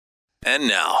And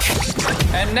now,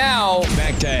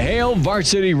 back to Hail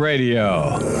Varsity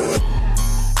Radio.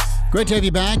 Great to have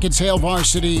you back. It's Hail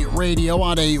Varsity Radio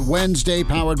on a Wednesday,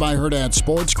 powered by Hurrdat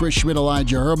Sports. Chris Schmidt,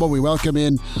 Elijah Herbal. We welcome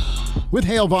in with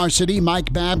Hail Varsity,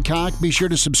 Mike Babcock. Be sure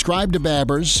to subscribe to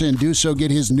Babbers and do so. Get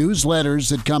his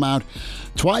newsletters that come out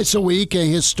twice a week. A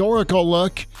historical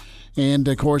look and,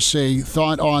 of course, a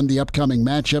thought on the upcoming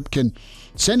matchup. Can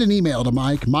send an email to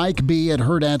Mike B at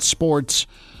hurrdatsports.com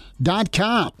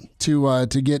to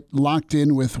get locked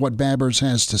in with what Babbers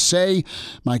has to say.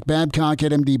 Mike Babcock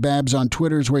at MD Babs on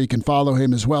Twitter is where you can follow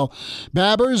him as well.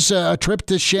 Babbers, a trip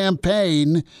to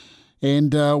Champaign,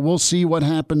 and we'll see what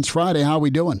happens Friday. How are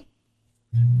we doing?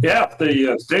 Yeah, if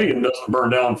the stadium doesn't burn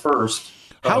down first.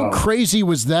 How crazy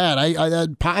was that? I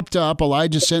popped up.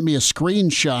 Elijah sent me a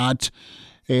screenshot,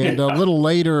 and a little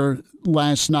later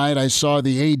last night I saw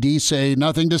the AD say,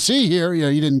 "Nothing to see here." You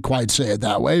know, he didn't quite say it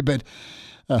that way, but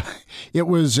it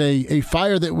was a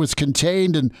fire that was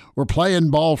contained, and we're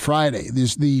playing ball Friday.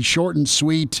 This the short and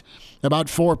sweet, about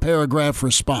 4-paragraph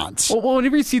response. Well,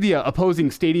 whenever you see the opposing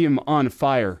stadium on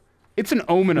fire, it's an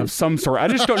omen of some sort. I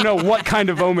just don't know what kind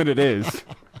of omen it is.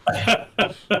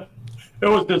 It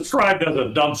was described as a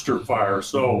dumpster fire.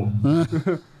 So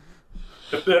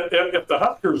if the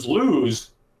Huskers lose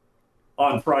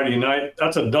on Friday night,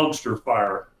 that's a dumpster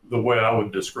fire, the way I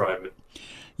would describe it.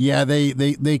 Yeah,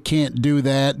 they can't do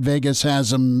that. Vegas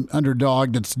has them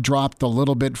underdog. That's dropped a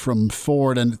little bit from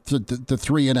 4 to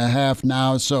 3.5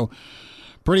 now. So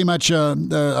pretty much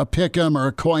a pick 'em or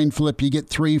a coin flip. You get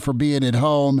 3 for being at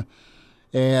home.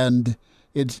 And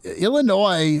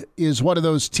Illinois is one of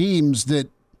those teams that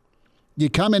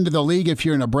you come into the league, if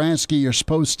you're Nebraska, you're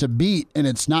supposed to beat, and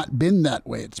it's not been that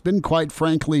way. It's been, quite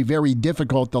frankly, very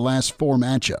difficult the last 4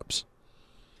 matchups.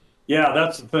 Yeah,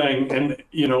 that's the thing. And,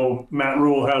 you know, Matt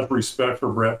Rule has respect for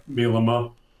Brett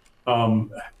Bielema. I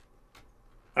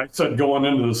said going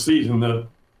into the season that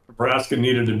Nebraska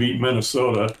needed to beat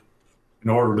Minnesota in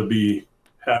order to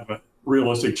have a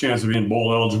realistic chance of being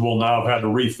bowl eligible. Now I've had to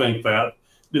rethink that.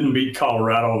 Didn't beat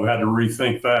Colorado. I've had to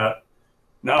rethink that.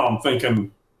 Now I'm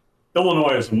thinking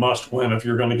Illinois is a must-win if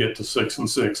you're going to get to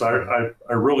 6-6.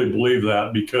 I really believe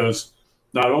that, because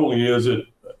not only is it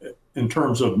in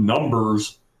terms of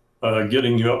numbers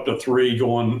getting you up to 3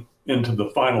 going into the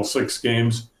final 6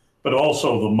 games, but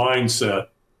also the mindset,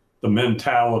 the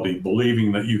mentality,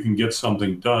 believing that you can get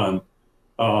something done.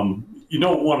 You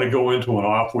don't want to go into an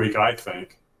off week, I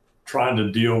think, trying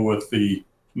to deal with the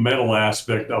mental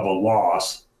aspect of a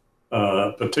loss,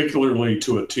 particularly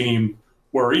to a team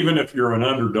where even if you're an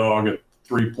underdog at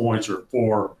 3 points or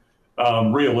 4,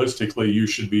 realistically you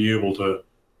should be able to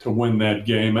win that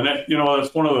game. And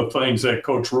that's one of the things that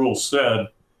Coach Rule said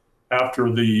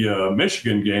after the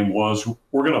Michigan game was,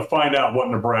 we're going to find out what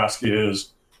Nebraska is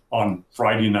on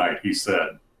Friday night, he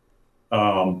said.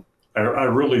 I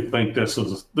really think this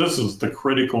is the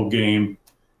critical game,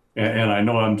 and I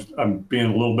know I'm being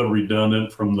a little bit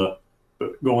redundant from the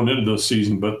going into the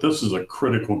season, but this is a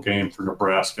critical game for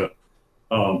Nebraska,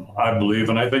 I believe,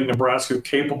 and I think Nebraska is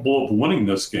capable of winning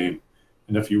this game.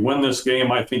 And if you win this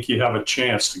game, I think you have a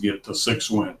chance to get to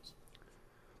 6 wins.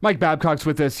 Mike Babcock's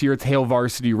with us here at Hail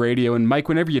Varsity Radio. And Mike,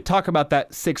 whenever you talk about that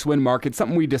 6-win mark, it's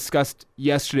something we discussed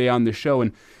yesterday on the show.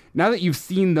 And now that you've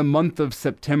seen the month of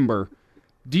September,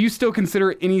 do you still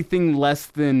consider anything less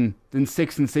than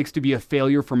 6-6 to be a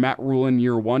failure for Matt Rule in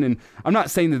year 1? And I'm not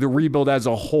saying that the rebuild as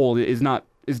a whole is not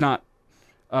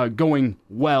going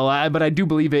well, but I do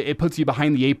believe it puts you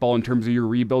behind the 8 ball in terms of your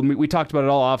rebuild. We talked about it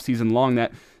all offseason long,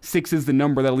 that 6 is the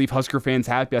number that'll leave Husker fans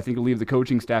happy. I think it'll leave the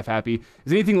coaching staff happy.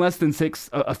 Is anything less than 6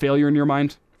 a failure in your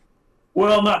mind?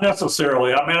 Well, not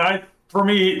necessarily. I mean, for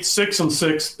me,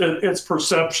 6-6, it's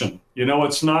perception.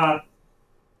 It's not.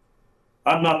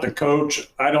 I'm not the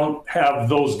coach. I don't have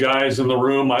those guys in the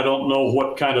room. I don't know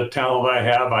what kind of talent I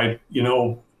have.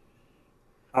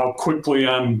 How quickly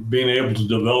I'm being able to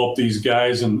develop these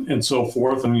guys and so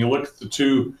forth. And you look at the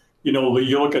two, you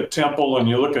look at Temple and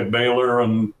you look at Baylor,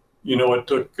 and, it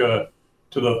took to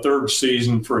the 3rd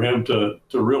season for him to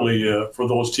really, for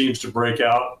those teams to break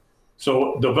out.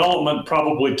 So development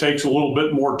probably takes a little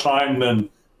bit more time than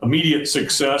immediate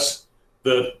success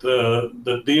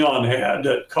that Dion had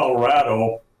at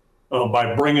Colorado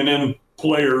by bringing in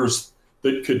players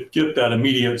that could get that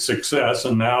immediate success.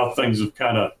 And now things have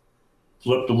kind of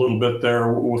flipped a little bit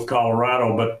there with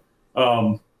Colorado. But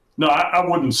no, I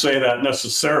wouldn't say that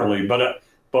necessarily. But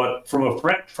from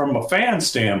a fan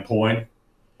standpoint,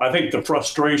 I think the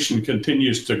frustration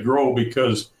continues to grow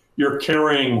because you're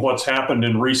carrying what's happened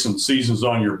in recent seasons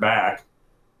on your back.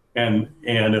 And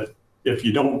if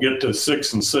you don't get to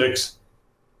 6-6,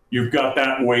 you've got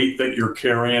that weight that you're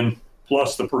carrying.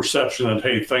 plus the perception that,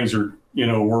 hey, things are,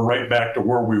 we're right back to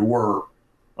where we were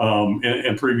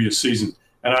in previous season.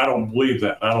 And I don't believe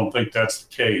that. I don't think that's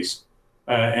the case.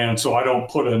 And so I don't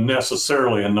put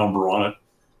necessarily a number on it.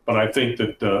 But I think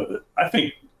that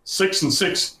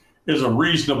 6-6 is a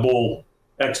reasonable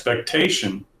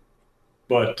expectation.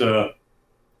 But,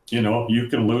 you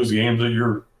can lose games that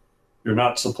you're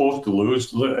not supposed to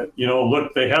lose.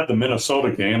 Look, they had the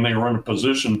Minnesota game. They were in a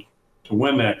position to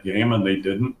win that game, and they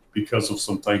didn't because of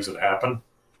some things that happened.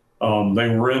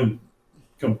 They were in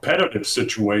competitive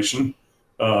situation,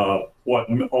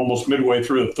 almost midway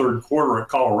through the third quarter at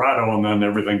Colorado, and then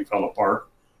everything fell apart.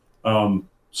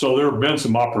 So there have been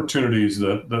some opportunities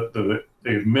that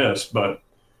they've missed, but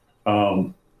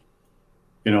I'm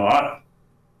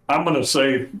going to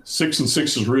say 6-6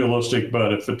 is realistic,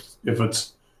 but if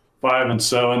it's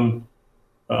 5-7,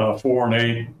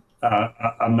 4-8,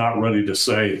 I'm not ready to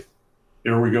say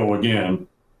here we go again.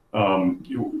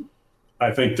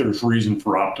 I think there's reason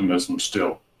for optimism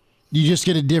still. You just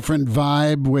get a different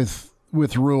vibe with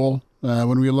Rule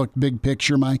when we look big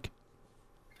picture, Mike?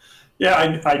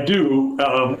 Yeah, I do.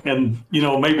 And,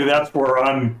 maybe that's where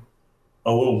I'm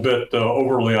a little bit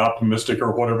overly optimistic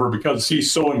or whatever, because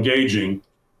he's so engaging.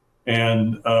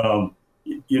 And,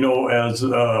 as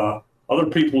other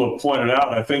people have pointed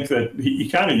out, I think that he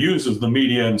kind of uses the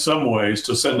media in some ways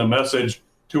to send a message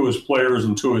to his players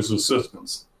and to his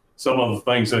assistants. Some of the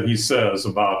things that he says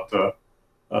about,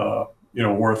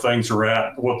 where things are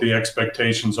at, what the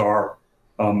expectations are,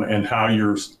 and how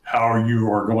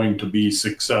you are going to be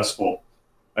successful.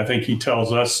 I think he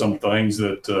tells us some things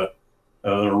that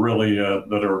are really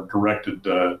that are directed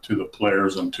to the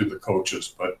players and to the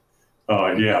coaches. But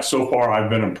so far I've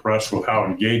been impressed with how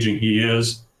engaging he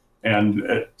is,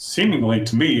 and seemingly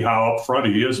to me how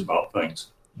upfront he is about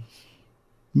things.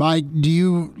 Mike, do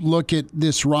you look at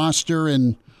this roster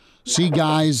and see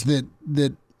guys that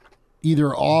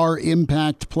either are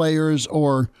impact players,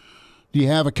 or do you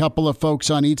have a couple of folks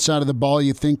on each side of the ball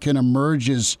you think can emerge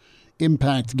as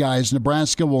impact guys?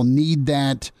 Nebraska will need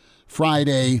that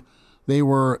Friday. They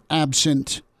were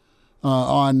absent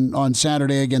on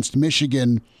Saturday against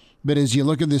Michigan. But as you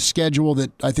look at this schedule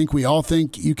that I think we all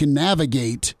think you can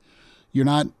navigate, you're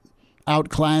not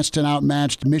outclassed and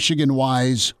outmatched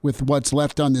Michigan-wise with what's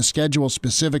left on the schedule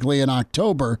specifically in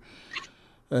October.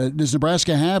 Does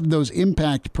Nebraska have those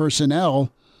impact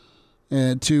personnel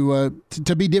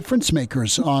to be difference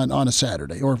makers on a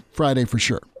Saturday or Friday for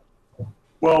sure?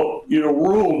 Well,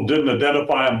 Rule didn't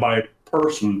identify them by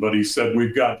person, but he said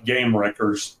we've got game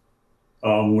wreckers.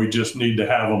 We just need to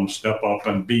have them step up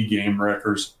and be game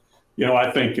wreckers.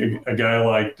 I think a guy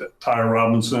like Ty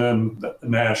Robinson,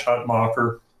 Nash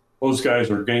Hutmacher, those guys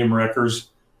are game wreckers.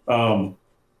 Luke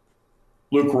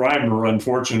Reimer,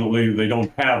 unfortunately, they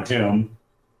don't have him.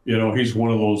 He's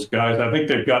one of those guys. I think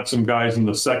they've got some guys in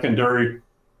the secondary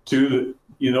too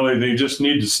that, they just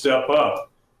need to step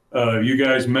up. You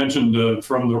guys mentioned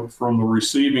from the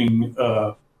receiving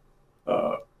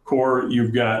core,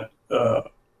 you've got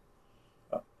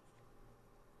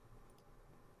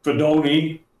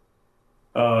Fedoni,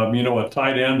 a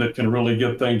tight end that can really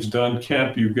get things done.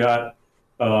 Kemp, you've got,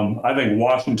 I think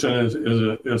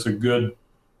Washington is a good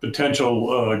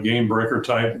potential game breaker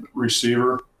type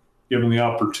receiver, given the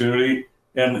opportunity.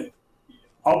 And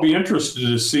I'll be interested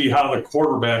to see how the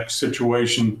quarterback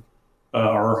situation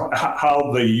or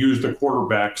how they use the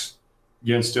quarterbacks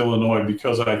against Illinois,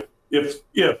 because if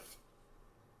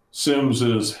Sims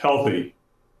is healthy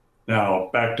now,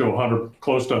 back to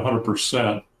close to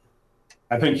 100%,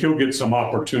 I think he'll get some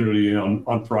opportunity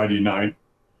on Friday night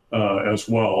as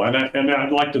well. And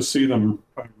I'd like to see them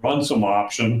run some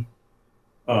option.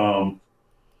 The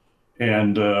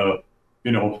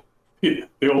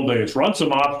old days, run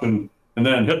some option and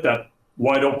then hit that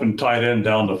wide open tight end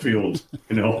down the field,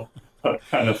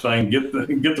 kind of thing. Get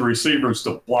the receivers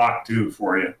to block too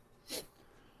for you.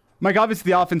 Mike,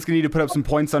 obviously the offense can need to put up some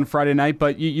points on Friday night,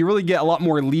 but you really get a lot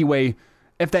more leeway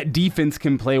if that defense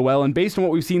can play well. And based on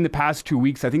what we've seen the past 2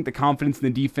 weeks, I think the confidence in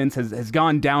the defense has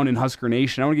gone down in Husker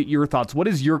Nation. I want to get your thoughts. What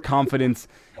is your confidence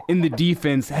in the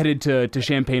defense headed to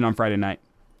Champaign on Friday night?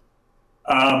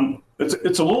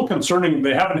 It's a little concerning.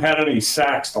 They haven't had any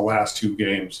sacks the last 2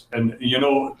 games. And,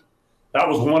 that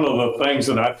was one of the things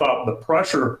that I thought the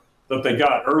pressure that they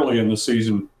got early in the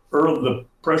season, the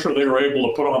pressure they were able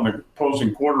to put on the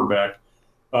opposing quarterback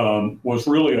was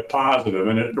really a positive.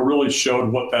 And it really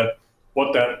showed what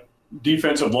that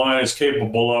defensive line is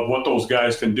capable of, what those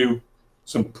guys can do,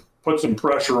 put some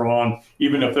pressure on,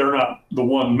 even if they're not the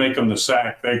one making the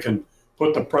sack. They can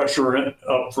put the pressure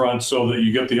up front so that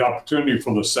you get the opportunity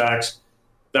for the sacks.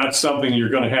 that's something you're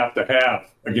going to have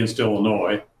against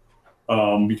Illinois,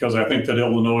 because I think that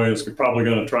Illinois is probably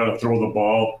going to try to throw the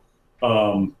ball.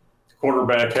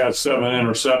 Quarterback has 7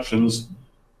 interceptions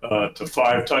to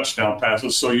 5 touchdown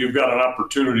passes, so you've got an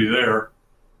opportunity there,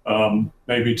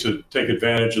 maybe to take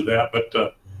advantage of that.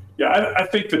 But yeah, I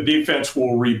think the defense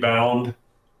will rebound,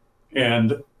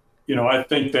 and I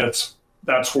think that's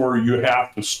where you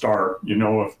have to start.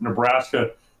 If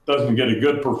Nebraska doesn't get a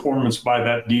good performance by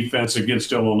that defense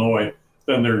against Illinois,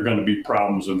 then there are going to be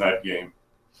problems in that game.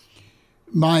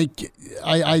 Mike,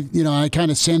 I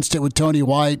kind of sensed it with Tony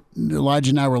White.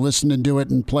 Elijah and I were listening to it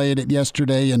and played it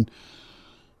yesterday, and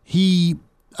he,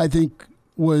 I think,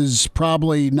 was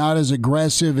probably not as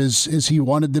aggressive as he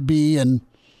wanted to be, and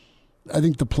I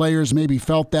think the players maybe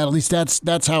felt that. At least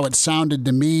that's how it sounded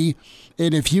to me.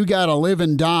 And if you got to live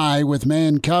and die with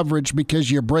man coverage because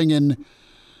you're bringing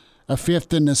a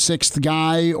 5th and a 6th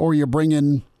guy, or you're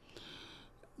bringing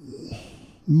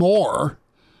more,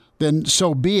 then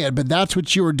so be it. But that's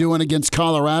what you were doing against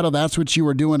Colorado. That's what you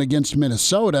were doing against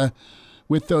Minnesota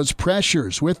with those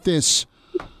pressures, with this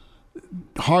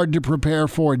hard to prepare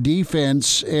for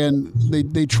defense. And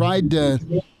they tried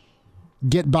to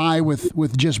get by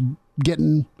with just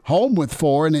getting home with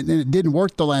 4, and it didn't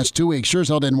work the last 2 weeks. Sure as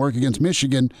hell didn't work against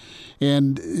Michigan.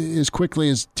 And as quickly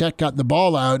as Tech got the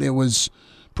ball out, it was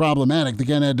problematic. They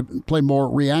kind of had to play more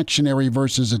reactionary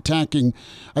versus attacking.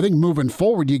 I think moving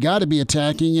forward, you got to be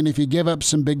attacking, and if you give up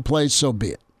some big plays, so be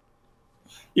it.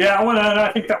 Yeah, well, and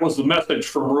I think that was the message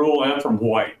from Rule and from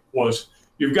White, was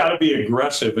you've got to be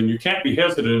aggressive, and you can't be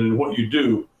hesitant in what you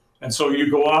do. And so you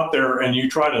go out there and you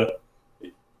try to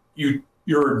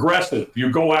you're aggressive.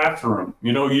 You go after them.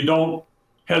 You don't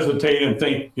hesitate and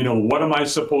think, what am I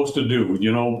supposed to do?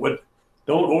 Don't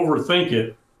overthink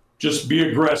it. Just be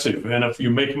aggressive. And if you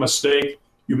make a mistake,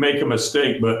 you make a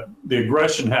mistake. But the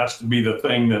aggression has to be the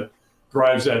thing that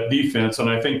drives that defense. And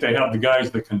I think they have the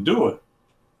guys that can do it.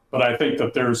 But I think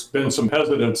that there's been some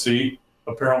hesitancy,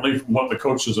 apparently, from what the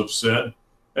coaches have said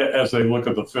as they look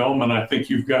at the film. And I think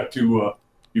you've got to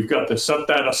set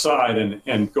that aside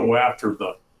and go after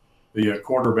the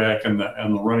quarterback and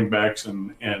the running backs,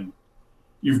 and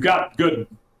you've got good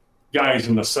guys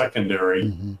in the secondary.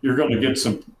 Mm-hmm. You're going to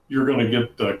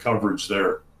get the coverage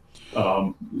there.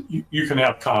 You can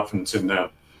have confidence in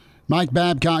that. Mike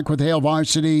Babcock with Hail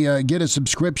Varsity. Get a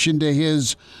subscription to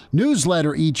his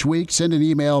newsletter each week. Send an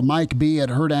email,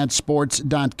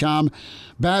 mikeb@hurrdatsports.com.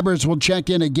 Babbers will check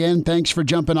in again. Thanks for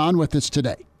jumping on with us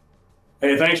today.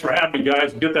 Hey, thanks for having me,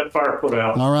 guys. Get that fire put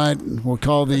out. All right. We'll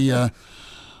call the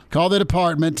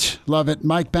department. Love it.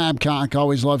 Mike Babcock,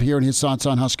 always love hearing his thoughts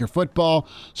on Husker football.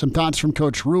 Some thoughts from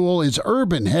Coach Rule. Is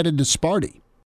Urban headed to Sparty?